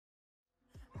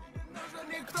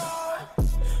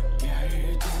Я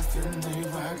единственный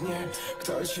в огне,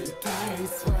 кто читает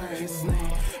свои сны.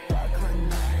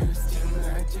 Поклоняюсь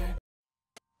темноте.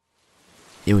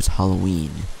 It was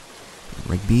Halloween.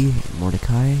 Rigby and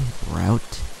Mordecai were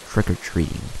out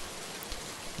trick-or-treating.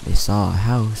 They saw a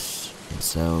house, and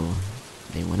so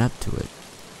they went up to it.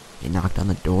 They knocked on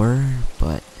the door,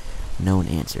 but no one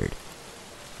answered.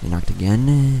 They knocked again,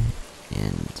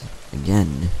 and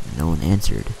again, no one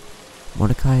answered.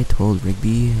 Mordecai told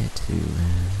Rigby to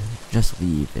just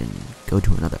leave and go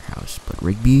to another house, but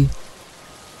Rigby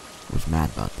was mad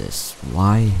about this.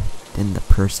 Why didn't the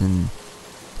person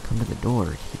come to the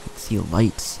door? He could see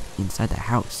lights inside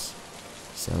the house.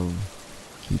 So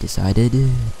he decided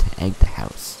to egg the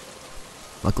house.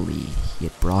 Luckily, he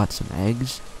had brought some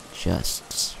eggs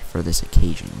just for this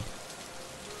occasion.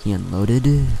 He unloaded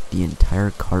the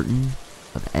entire carton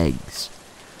of eggs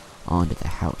onto the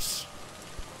house.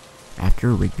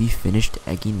 After Rigby finished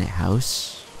egging the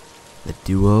house, the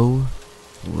duo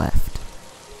left.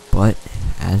 But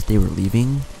as they were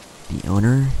leaving, the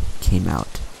owner came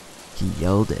out. He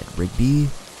yelled at Rigby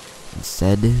and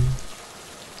said,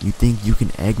 "You think you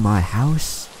can egg my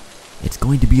house? It's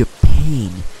going to be a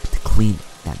pain to clean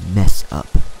that mess up.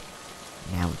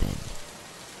 Now then,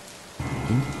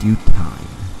 in due time,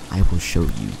 I will show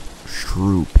you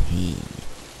true pain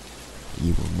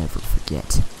you will never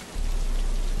forget."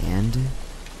 And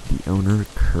the owner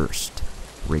cursed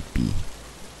Rigby.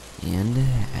 And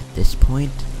at this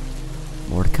point,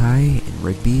 Mordecai and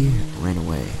Rigby ran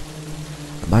away.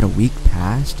 About a week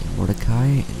passed, and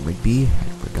Mordecai and Rigby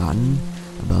had forgotten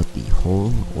about the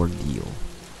whole ordeal.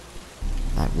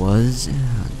 That was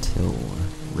until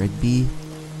Rigby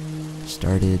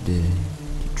started to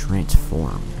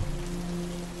transform.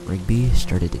 Rigby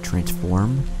started to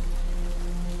transform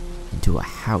into a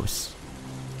house.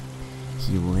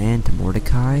 He ran to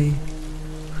Mordecai,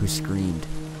 who screamed,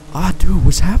 "Ah, dude,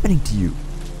 what's happening to you?"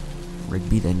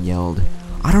 Rigby then yelled,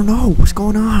 "I don't know, what's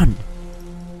going on?"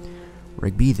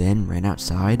 Rigby then ran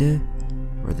outside,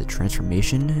 where the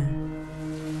transformation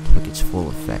took its full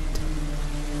effect.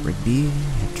 Rigby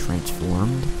had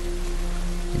transformed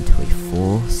into a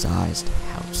full-sized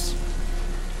house.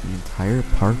 The entire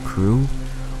park crew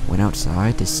went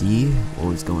outside to see what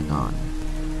was going on,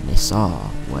 and they saw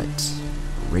what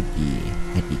Rigby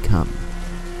had become.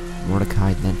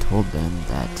 Mordecai then told them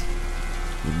that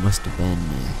he must have been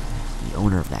the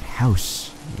owner of that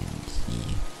house, and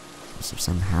he must have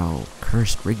somehow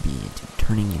cursed Rigby into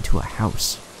turning into a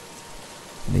house.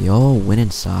 They all went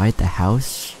inside the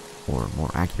house, or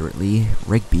more accurately,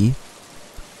 Rigby,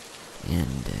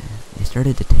 and they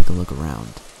started to take a look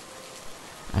around.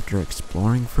 After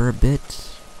exploring for a bit,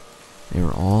 they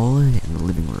were all in the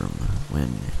living room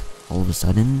when all of a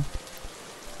sudden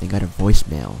they got a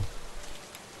voicemail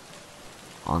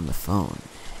on the phone,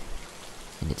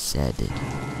 and it said,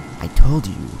 "I told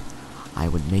you I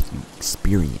would make you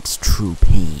experience true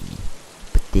pain,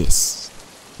 but this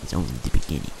is only the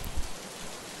beginning.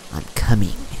 I'm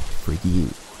coming for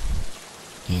you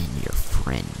and your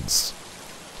friends."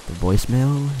 The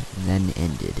voicemail then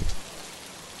ended,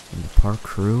 and the park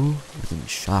crew was in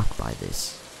shock by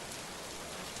this.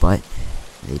 But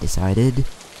they decided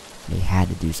they had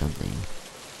to do something,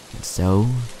 and so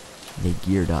they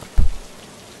geared up,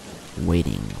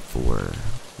 waiting for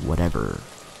whatever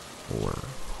or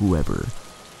whoever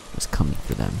was coming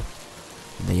for them.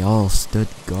 They all stood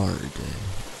guard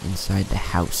inside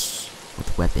the house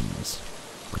with weapons,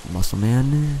 with Muscle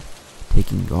Man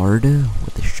taking guard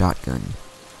with a shotgun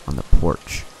on the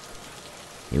porch.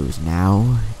 It was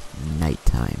now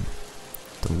nighttime.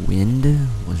 The wind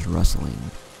was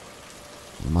rustling.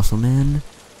 Muscle Man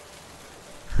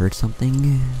heard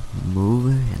something move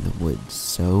in the woods,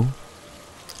 so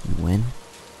he went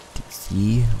to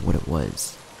see what it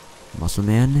was. Muscle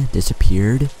Man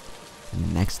disappeared, and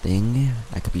the next thing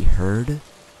that could be heard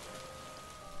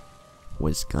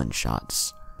was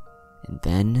gunshots, and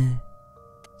then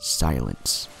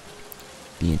silence.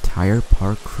 The entire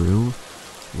park crew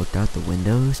looked out the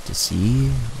windows to see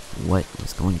what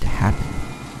was going to happen.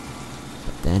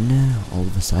 But then, all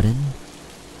of a sudden,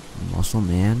 Muscle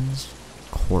Man's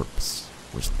corpse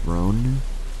was thrown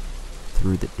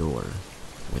through the door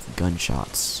with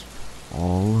gunshots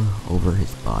all over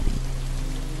his body.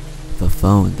 The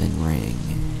phone then rang,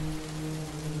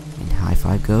 and High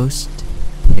Five Ghost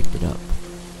picked it up.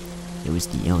 It was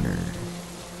the owner,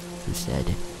 who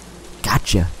said,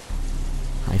 "Gotcha!"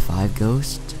 High Five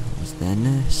Ghost was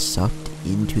then sucked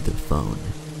into the phone,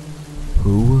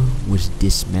 who was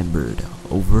dismembered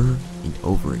over and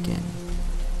over again,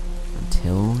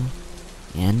 until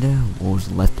what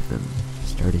was left of him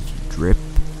started to drip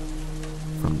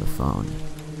from the phone.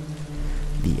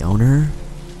 The owner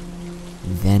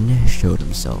then showed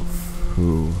himself,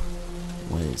 who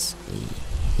was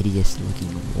a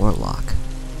hideous-looking warlock.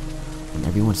 When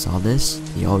everyone saw this,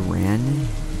 they all ran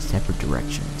in separate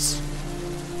directions,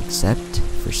 except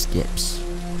for Skips,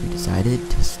 who decided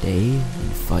to stay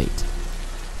and fight.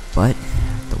 But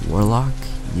the warlock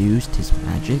used his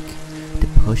magic to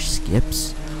push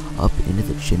Skips up into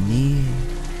the chimney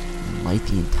and light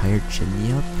the entire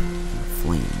chimney up in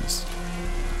flames,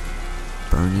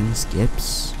 burning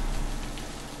Skips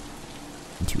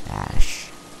into ash.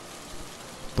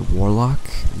 The warlock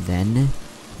then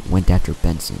went after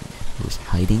Benson, who was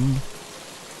hiding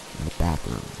in the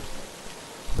bathroom.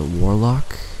 The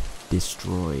warlock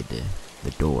destroyed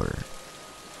the door,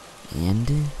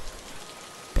 and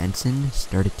Benson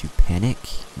started to panic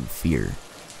in fear.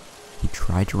 He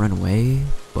tried to run away,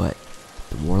 but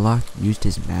the warlock used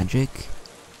his magic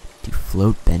to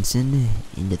float Benson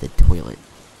into the toilet,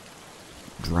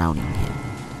 drowning him,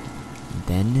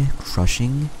 then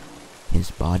crushing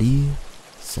his body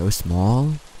so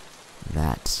small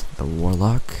that the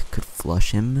warlock could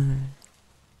flush him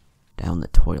down the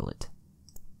toilet.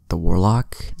 The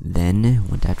warlock then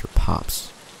went after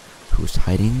Pops, who was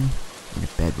hiding in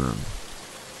a bedroom.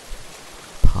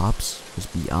 Pops was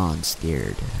beyond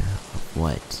scared of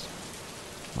what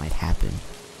might happen.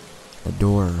 The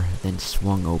door then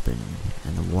swung open,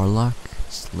 and the warlock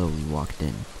slowly walked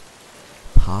in.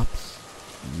 Pops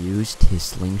used his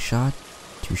slingshot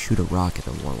to shoot a rock at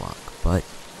the warlock, but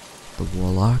the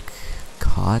warlock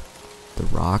caught the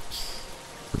rock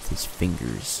with his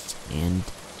fingers, and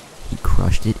he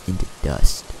crushed it into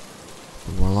dust.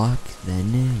 The warlock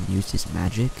then used his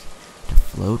magic to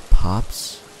float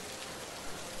Pops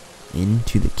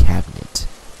into the cabinet,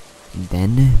 and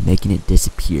then making it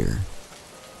disappear,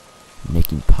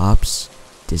 making Pops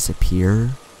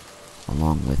disappear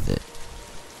along with it.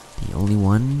 The only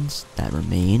ones that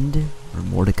remained were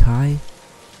Mordecai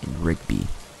and Rigby.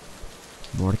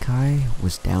 Mordecai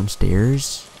was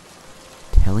downstairs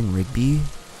telling Rigby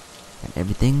that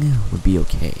everything would be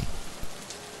okay.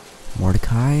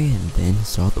 Mordecai then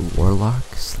saw the warlock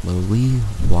slowly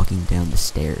walking down the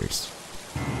stairs.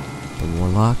 The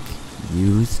warlock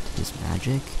used his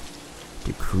magic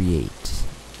to create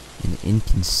an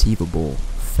inconceivable,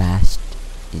 fast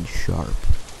and sharp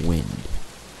wind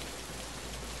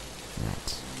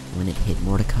that, when it hit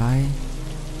Mordecai,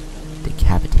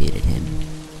 decapitated him.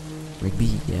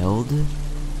 Rigby yelled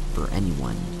for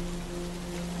anyone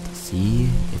to see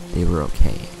if they were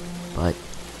okay, but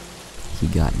he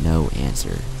got no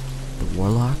answer. The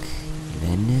warlock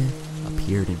then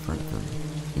appeared in front of him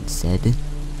and said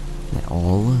that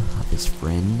all of his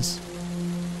friends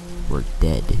were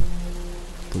dead.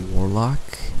 The warlock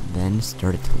then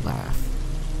started to laugh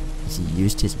as he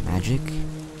used his magic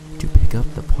to pick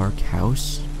up the park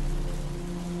house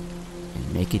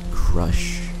and make it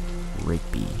crush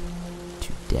Rigby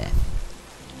to death.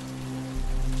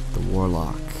 The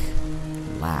warlock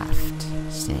laughed,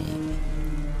 saying,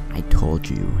 "I told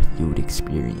you you would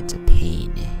experience a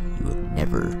pain you have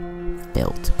never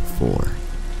felt before."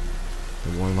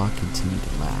 The warlock continued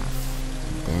to laugh,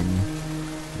 and then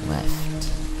left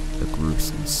the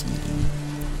gruesome scene.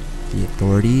 The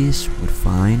authorities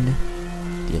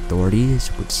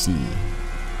would see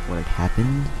what had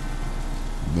happened,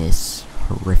 and this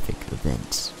horrific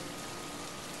event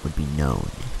would be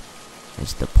known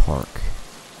as the Park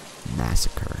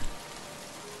Massacre.